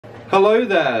Hello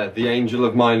there, the angel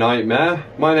of my nightmare.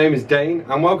 My name is Dane,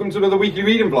 and welcome to another weekly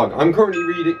reading vlog. I'm currently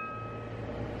reading...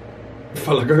 I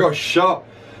felt like I got shot.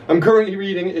 I'm currently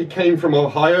reading It Came From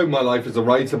Ohio, My Life as a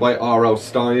Writer by R.L.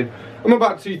 Stine. I'm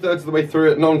about 2/3 of the way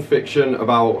through it, non-fiction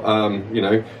about, you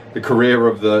know, the career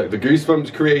of the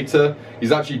Goosebumps creator.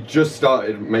 He's actually just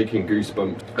started making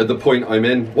Goosebumps at the point I'm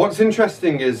in. What's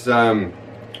interesting is,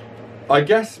 I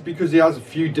guess because he has a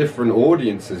few different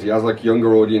audiences, he has like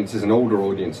younger audiences and older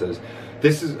audiences.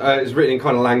 This is written in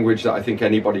kind of language that I think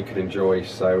anybody could enjoy,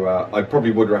 so I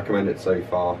probably would recommend it so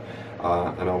far.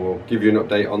 And I will give you an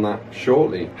update on that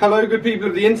shortly. Hello good people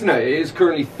of the internet, it is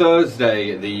currently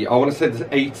Thursday, I want to say the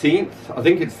 18th, I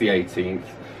think it's the 18th.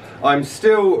 I'm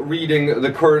still reading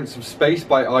The Currents of Space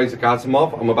by Isaac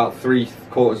Asimov. I'm about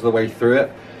 3/4 of the way through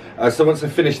it. So once I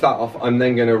finish that off, I'm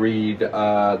then going to read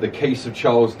The Case of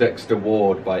Charles Dexter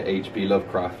Ward by H.P.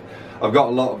 Lovecraft. I've got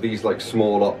a lot of these like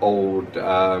small, old,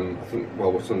 I think,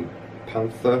 well, what's one?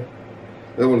 Panther?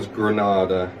 The other one's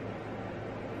Granada.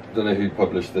 Don't know who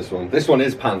published this one. This one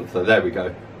is Panther, there we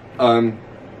go.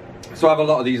 So I have a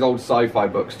lot of these old sci-fi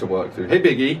books to work through. Hey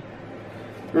Biggie, you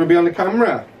want to be on the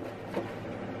camera?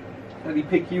 Let me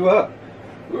pick you up.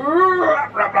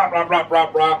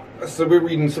 So we're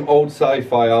reading some old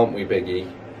sci-fi, aren't we,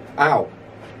 Biggie? Ow.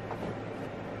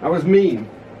 That was mean.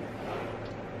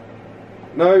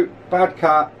 No, bad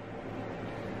cat.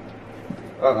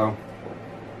 Uh-oh.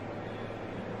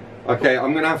 Okay,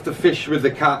 I'm going to have to fish with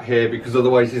the cat here because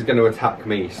otherwise he's going to attack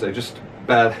me. So just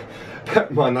bear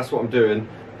in mind, that's what I'm doing.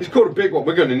 He's caught a big one.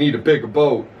 We're going to need a bigger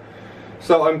boat.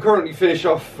 So I'm currently finished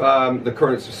off The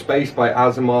Currents of Space by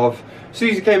Asimov.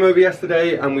 Suzie came over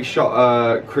yesterday and we shot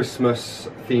a Christmas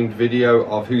themed video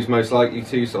of who's most likely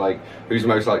to, so like who's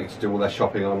most likely to do all their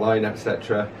shopping online,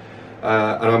 etc.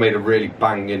 And I made a really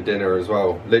banging dinner as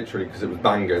well, literally, because it was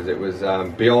bangers. It was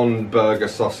Beyond Burger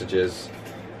sausages.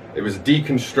 It was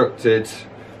deconstructed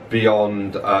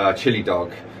Beyond chili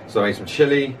dog. So I made some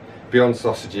chili, Beyond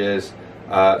sausages,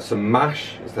 some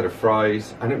mash instead of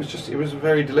fries, and it was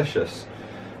very delicious.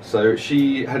 So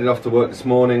she headed off to work this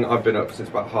morning. I've been up since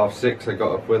about 6:30. I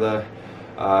got up with her.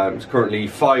 It's currently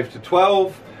 5 to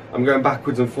 12. I'm going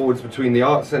backwards and forwards between the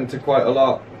art centre quite a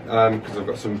lot because I've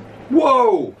got some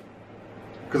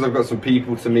because I've got some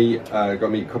people to meet. Got to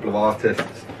meet a couple of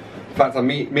artists. In fact, I'm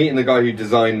meeting the guy who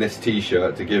designed this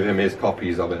T-shirt to give him his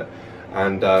copies of it,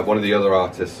 and one of the other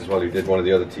artists as well who did one of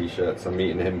the other T-shirts. I'm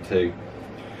meeting him too.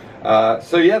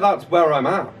 So yeah, that's where I'm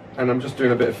at. And I'm just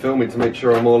doing a bit of filming to make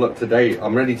sure I'm all up to date.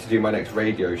 I'm ready to do my next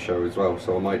radio show as well,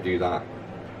 so I might do that.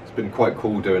 It's been quite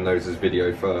cool doing those as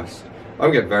video first.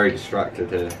 I'm getting very distracted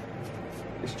here.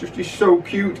 It's just, he's so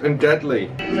cute and deadly.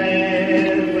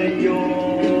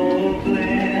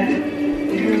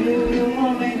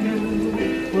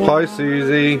 Hi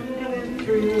Suzie.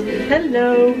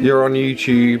 Hello. You're on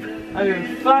YouTube. Oh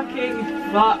fucking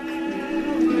fuck.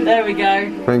 There we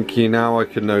go. Thank you, now I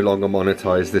can no longer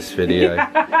monetize this video.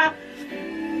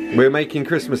 We're making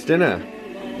Christmas dinner.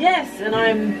 Yes, and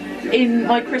I'm in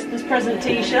my Christmas present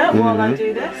t-shirt while I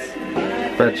do this.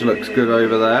 Veg looks good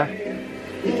over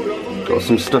there. Got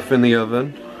some stuff in the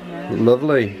oven.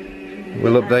 Lovely.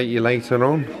 We'll update you later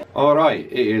on. Alright,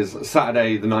 it is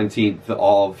Saturday the 19th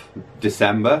of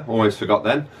December. Almost forgot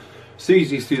then.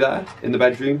 Susie's still there in the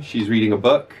bedroom. She's reading a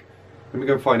book. Let me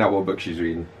go find out what book she's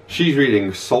reading. She's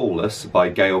reading Soulless by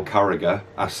Gail, Carriger,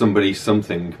 a somebody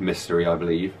something mystery, I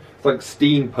believe. It's like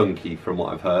steampunky from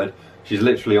what I've heard. She's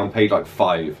literally on page like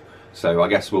 5, so I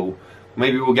guess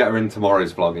maybe we'll get her in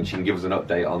tomorrow's vlog and she can give us an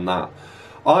update on that.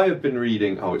 I have been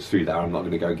reading, oh it's through there, I'm not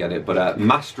going to go get it, but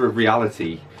Master of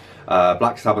Reality,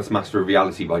 Black Sabbath's Master of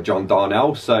Reality by John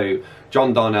Darnielle. So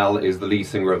John Darnielle is the lead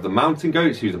singer of the Mountain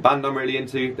Goats, who's a band I'm really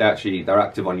into. They're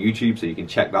active on YouTube, so you can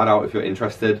check that out if you're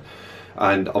interested.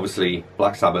 And obviously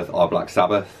Black Sabbath are Black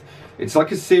Sabbath. It's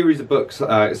like a series of books.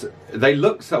 They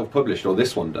look self-published, or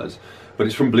this one does, but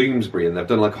it's from Bloomsbury, and they've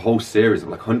done like a whole series of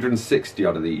like 160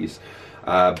 out of these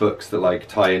books that like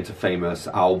tie into famous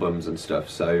albums and stuff.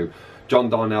 So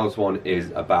John Darnielle's one is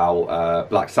about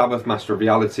Black Sabbath, Master of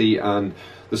Reality, and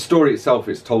the story itself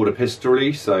is told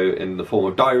epistolary, so in the form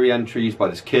of diary entries by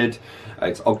this kid.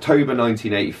 It's October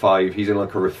 1985. He's in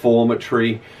like a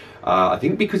reformatory, I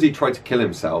think because he tried to kill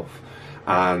himself.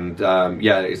 And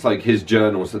yeah, it's like his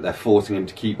journals that they're forcing him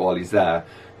to keep while he's there.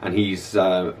 And he's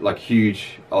like a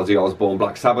huge Ozzy Osbourne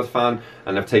Black Sabbath fan,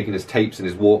 and they've taken his tapes and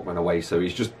his Walkman away, so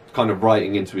he's just kind of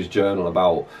writing into his journal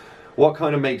about what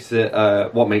kind of makes it,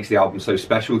 what makes the album so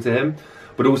special to him.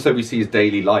 But also we see his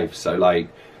daily life, so like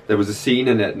there was a scene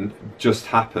in it just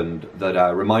happened that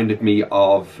reminded me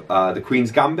of the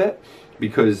Queen's Gambit,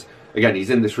 because again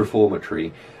he's in this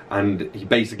reformatory and he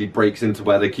basically breaks into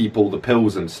where they keep all the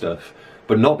pills and stuff,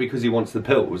 but not because he wants the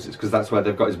pills, it's because that's where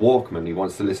they've got his Walkman. He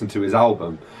wants to listen to his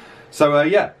album. So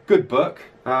yeah, good book.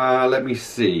 Let me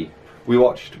see. We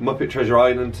watched Muppet Treasure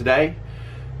Island today.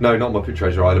 No, not Muppet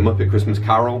Treasure Island, Muppet Christmas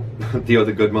Carol, the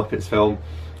other good Muppets film.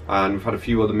 And we've had a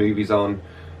few other movies on,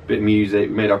 a bit of music.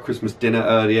 We made our Christmas dinner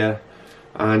earlier.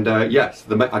 And yes,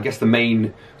 I guess the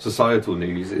main societal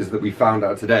news is that we found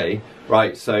out today,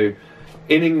 right, so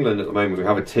in England at the moment we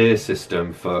have a tier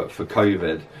system for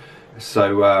COVID.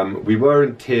 So we were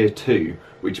in tier 2,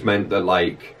 which meant that,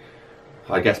 like,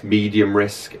 I guess medium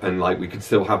risk, and like we could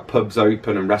still have pubs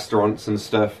open and restaurants and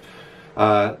stuff.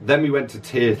 Then we went to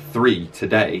tier 3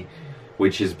 today,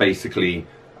 which is basically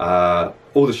all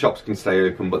the shops can stay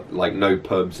open, but like no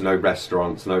pubs, no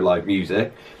restaurants, no live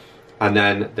music. And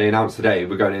then they announced today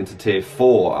we're going into tier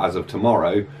 4 as of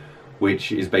tomorrow,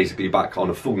 which is basically back on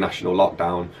a full national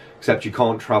lockdown, except you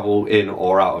can't travel in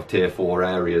or out of tier 4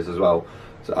 areas as well.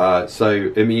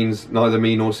 So it means neither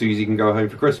me nor Suzie can go home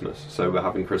for Christmas. So we're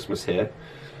having Christmas here.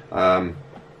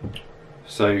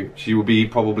 So she will be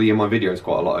probably in my videos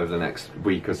quite a lot over the next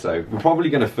week or so. We're probably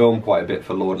going to film quite a bit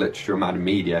for Lord Literature and Madam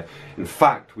Media. In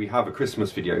fact, we have a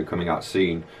Christmas video coming out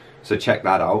soon, so check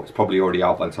that out. It's probably already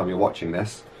out by the time you're watching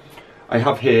this. I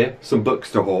have here some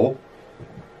books to haul,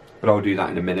 but I'll do that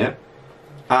in a minute.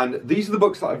 And these are the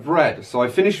books that I've read. So I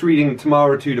finished reading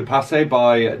Tamara to de Passe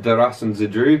by Derasse and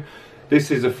Zidrou.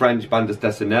 This is a French bande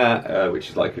dessinée, which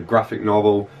is like a graphic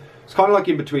novel. It's kind of like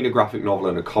in between a graphic novel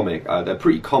and a comic. They're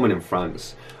pretty common in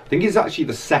France. I think it's actually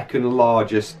the second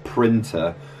largest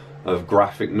printer of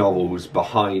graphic novels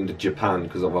behind Japan,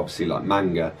 because of obviously like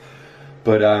manga.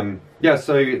 But yeah,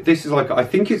 so this is like, I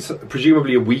think it's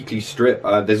presumably a weekly strip.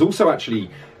 There's also actually,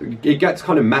 it gets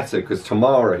kind of meta, because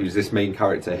Tamara, who's this main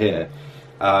character here,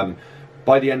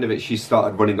 by the end of it she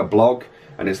started running a blog,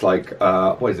 and it's like,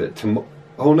 what is it?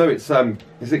 Oh no, it's,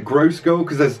 is it Gross Girl?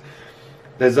 Because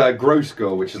there's a Gross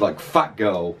Girl, which is like fat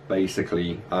girl,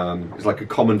 basically. It's like a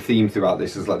common theme throughout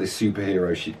this. It's like this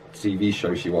superhero TV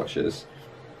show she watches.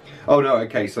 Oh no,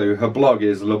 okay, so her blog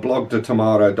is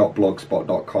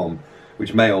leblogdetamara.blogspot.com,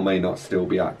 which may or may not still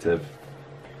be active.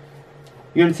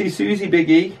 You gonna see Suzie,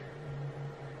 Biggie?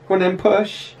 Go on then,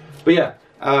 push. But yeah,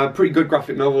 pretty good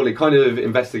graphic novel. It kind of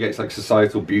investigates like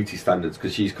societal beauty standards,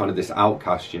 because she's kind of this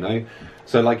outcast, you know?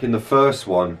 So like in the first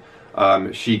one,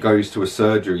 she goes to a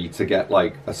surgery to get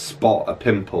like a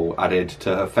pimple added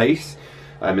to her face,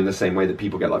 in the same way that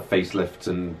people get like facelifts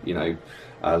and, you know,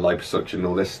 liposuction and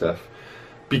all this stuff,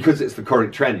 because it's the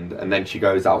current trend. And then she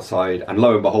goes outside and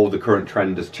lo and behold, the current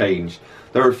trend has changed.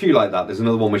 There are a few like that. There's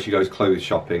another one where she goes clothes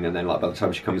shopping, and then like by the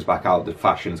time she comes back out, the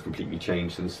fashion's completely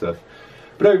changed and stuff.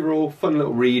 But overall, fun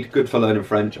little read, good for learning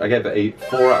French. I gave it a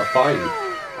 4 out of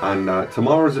 5. And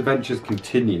Tamara's adventures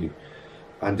continue.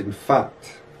 And in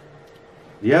fact,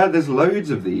 yeah, there's loads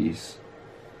of these.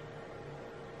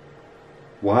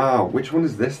 Wow, which one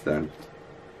is this then?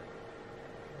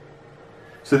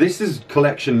 So this is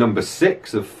collection number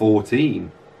 6 of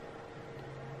 14.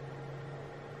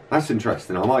 That's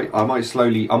interesting. I might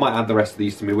add the rest of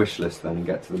these to my wish list then and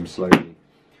get to them slowly.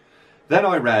 Then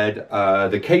I read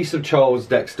The Case of Charles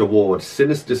Dexter Ward,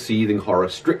 Sinister Seething Horror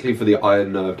Strictly for the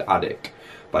Iron-Nerved Addict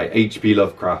by H.P.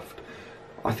 Lovecraft.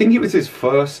 I think it was his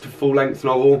first full-length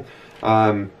novel.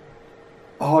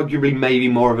 Arguably maybe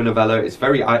more of a novella. It's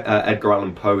very Edgar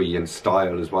Allan Poe-y in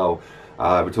style as well.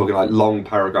 We're talking like long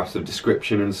paragraphs of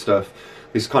description and stuff.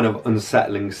 This kind of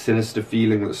unsettling, sinister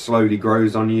feeling that slowly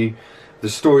grows on you. The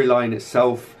storyline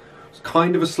itself was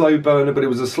kind of a slow burner, but it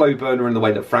was a slow burner in the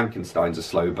way that Frankenstein's a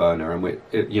slow burner. And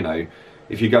you know,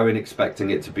 if you go in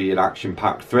expecting it to be an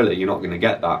action-packed thriller, you're not going to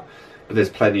get that. But there's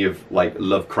plenty of like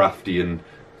Lovecraftian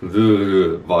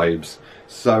vibes.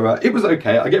 So it was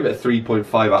okay. I gave it a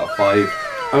 3.5 out of 5.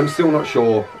 I'm still not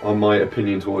sure on my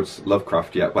opinion towards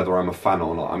Lovecraft yet, whether I'm a fan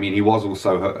or not. I mean, he was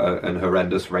also an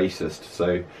horrendous racist,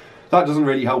 so that doesn't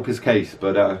really help his case,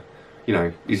 but you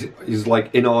know, he's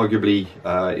like inarguably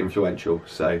influential.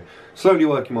 So slowly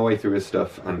working my way through his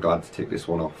stuff. I'm glad to tick this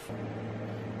one off.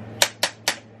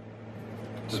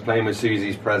 Just playing with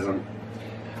Susie's present.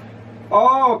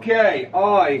 Okay,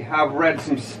 I have read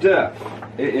some stuff.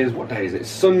 It is, what day is it?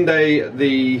 Sunday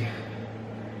the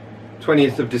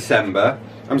 20th of December.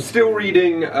 I'm still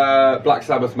reading Black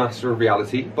Sabbath Master of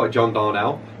Reality by John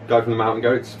Darnielle, Guy from the Mountain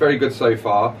Goats. Very good so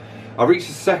far. I reached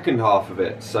the second half of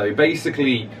it. So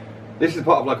basically, this is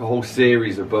part of like a whole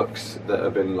series of books that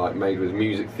have been like made with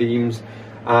music themes.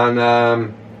 And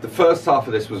the first half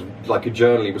of this was like a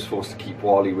journal he was forced to keep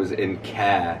while he was in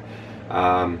care.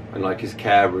 And like his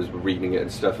carers were reading it and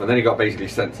stuff, and then he got basically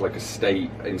sent to like a state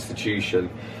institution.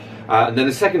 And then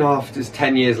the second half is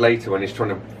 10 years later when he's trying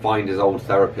to find his old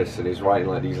therapist and he's writing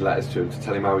like these letters to him to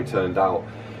tell him how he turned out.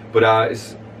 But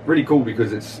it's really cool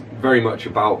because it's very much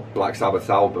about Black Sabbath's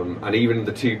album, and even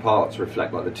the two parts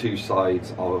reflect like the two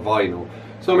sides of a vinyl.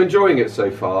 So I'm enjoying it so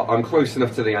far. I'm close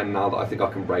enough to the end now that I think I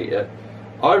can rate it.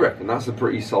 I reckon that's a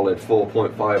pretty solid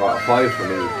 4.5 out of 5 for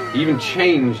me. He even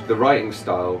changed the writing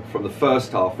style from the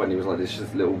first half when he was like this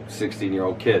just little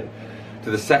 16-year-old kid to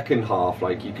the second half.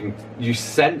 Like you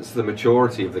sense the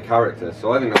maturity of the character,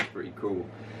 so I think that's pretty cool.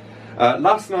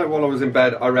 Last night while I was in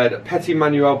bed, I read Petit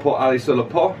Manuel pour aller sur le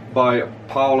pot by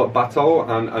Paul Batton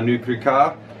and Anouk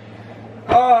Ricard.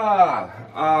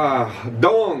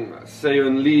 Donc, c'est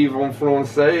un livre en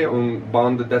français, une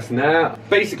bande dessinée.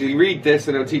 Basically, read this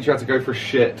and it'll teach you how to go for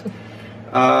shit.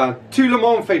 Tout le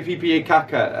monde fait pipi et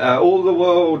caca. All the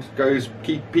world goes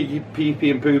pipi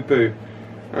and poo-poo.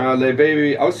 Les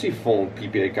babies aussi font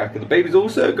pipi et caca. The babies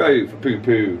also go for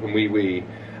poo-poo and wee-wee.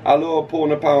 Alors, pour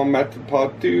ne pas en mettre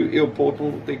partout, ils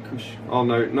portent des couches. Oh,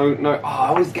 no. Oh, I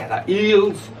always get that.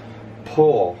 Ils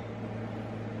pour.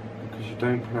 Because you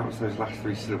don't pronounce those last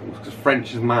 3 syllables, because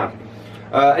French is mad.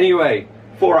 Anyway,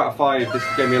 4 out of 5. This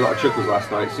gave me a lot of chuckles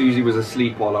last night. Suzie was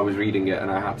asleep while I was reading it,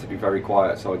 and I had to be very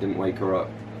quiet so I didn't wake her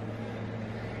up.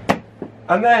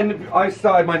 And then I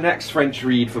started my next French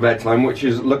read for bedtime, which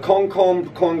is Le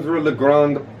Concombre contre le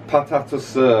Grand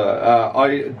Patatoseur.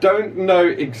 I don't know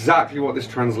exactly what this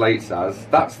translates as.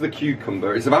 That's the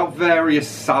cucumber. It's about various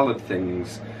salad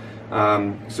things.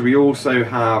 So we also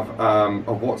have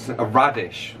a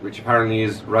radish, which apparently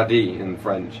is radis in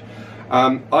French.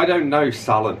 I don't know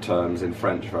salad terms in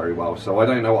French very well, so I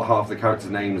don't know what half the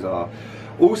characters' names are.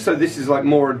 Also, this is like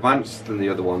more advanced than the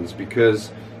other ones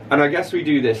because, and I guess we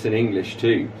do this in English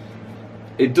too,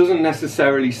 it doesn't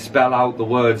necessarily spell out the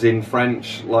words in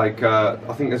French. Like, I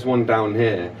think there's one down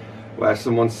here where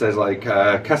someone says like,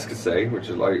 qu'est-ce que c'est, which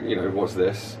is like, you know, what's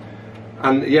this?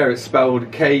 And yeah, it's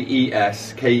spelled K-E-S-K-E-U-C-E,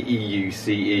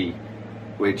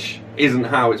 which isn't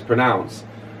how it's pronounced.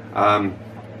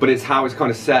 But it's how it's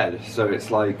kind of said, so it's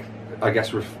like, I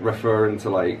guess referring to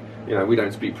like, you know, we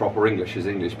don't speak proper English as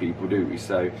English people, do we?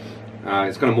 So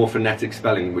it's kind of more phonetic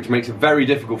spelling, which makes it very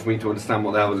difficult for me to understand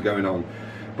what the hell is going on.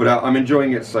 But I'm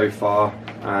enjoying it so far,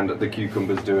 and the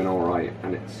cucumber's doing alright,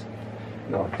 and it's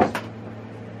nice.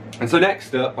 And so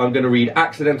next up, I'm going to read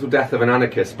Accidental Death of an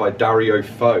Anarchist by Dario.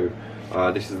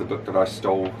 This is the book that I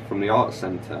stole from the art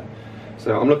centre.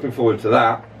 So I'm looking forward to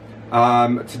that.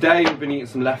 Today we've been eating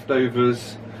some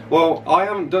leftovers. Well, I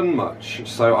haven't done much,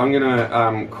 so I'm going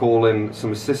to call in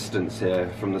some assistance here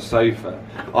from the sofa.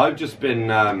 I've just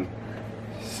been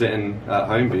sitting at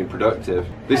home being productive.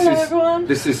 Hello, everyone.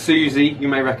 This is Suzie. You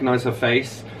may recognise her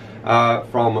face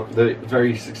from the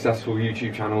very successful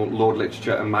YouTube channel Lord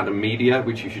Literature and Madam Media,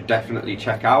 which you should definitely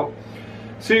check out.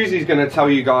 Suzie's going to tell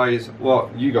you guys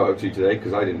what you got up to today,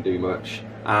 because I didn't do much,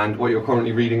 and what you're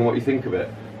currently reading and what you think of it.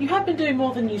 You have been doing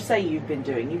more than you say you've been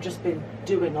doing. You've just been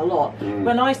doing a lot.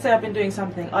 When I say I've been doing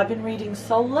something, I've been reading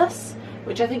Soulless,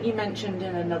 which I think you mentioned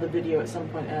in another video at some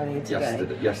point earlier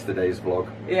today. Yesterday's vlog.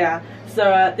 Yeah.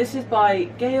 So this is by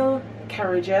Gail,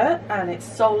 Carriger, and it's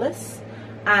Soulless,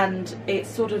 and it's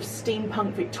sort of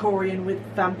steampunk Victorian with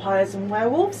vampires and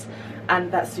werewolves,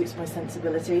 and that suits my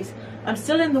sensibilities. I'm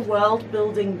still in the world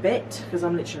building bit, because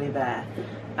I'm literally there.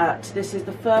 This is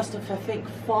the first of, I think,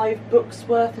 5 books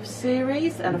worth of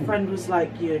series, and a friend was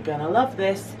like, you're gonna love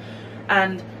this.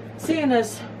 And seeing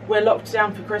as we're locked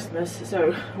down for Christmas,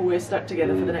 so we're stuck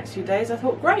together for the next few days, I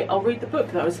thought, great, I'll read the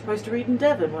book that I was supposed to read in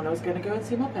Devon when I was going to go and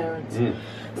see my parents.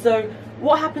 So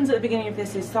what happens at the beginning of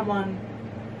this is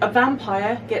a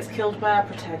vampire gets killed by our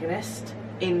protagonist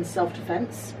in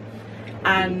self-defense,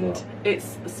 and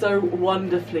it's so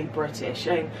wonderfully British.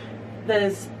 I mean,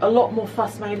 there's a lot more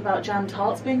fuss made about jam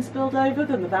tarts being spilled over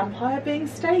than the vampire being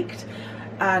staked,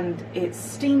 and it's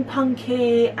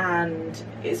steampunky, and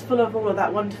it's full of all of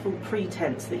that wonderful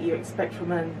pretense that you expect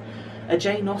from a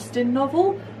Jane Austen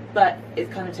novel, but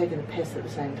it's kind of taking the piss at the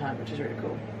same time, which is really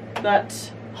cool.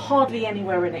 But hardly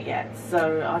anywhere in it yet,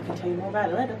 so I can tell you more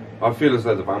about it later. I feel as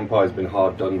though the vampire's been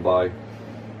hard done by.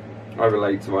 I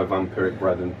relate to my vampiric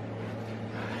brethren.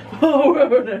 Oh,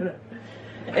 no.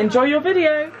 Enjoy your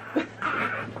video.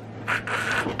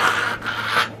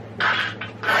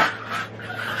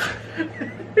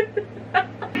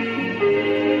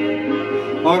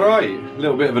 Alright, a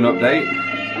little bit of an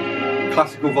update.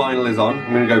 Classical vinyl is on.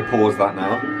 I'm going to go pause that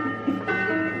now.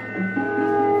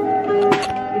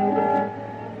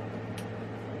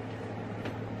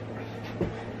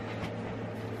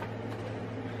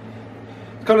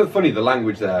 It's kind of funny, the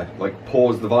language there, like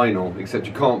pause the vinyl, except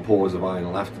you can't pause the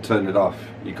vinyl, I have to turn it off.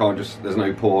 You can't just, there's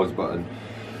no pause button.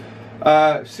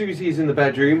 Suzie is in the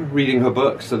bedroom reading her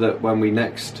book so that when we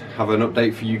next have an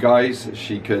update for you guys,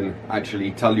 she can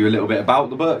actually tell you a little bit about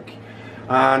the book.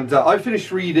 And I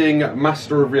finished reading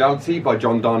Master of Reality by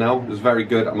Darnielle. It was very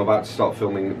good. I'm about to start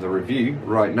filming the review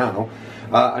right now.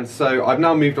 And so I've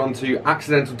now moved on to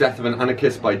Accidental Death of an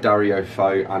Anarchist by Dario,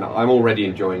 and I'm already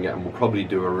enjoying it, and we'll probably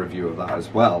do a review of that as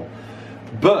well.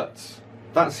 But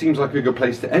that seems like a good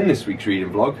place to end this week's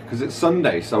reading vlog, because it's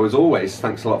Sunday. So as always,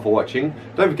 thanks a lot for watching.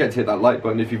 Don't forget to hit that like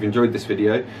button if you've enjoyed this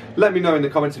video. Let me know in the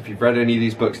comments if you've read any of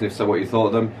these books, and if so, what you thought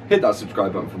of them. Hit that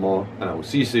subscribe button for more, and I will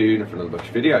see you soon for another book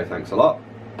video. Thanks a lot.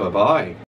 Bye bye.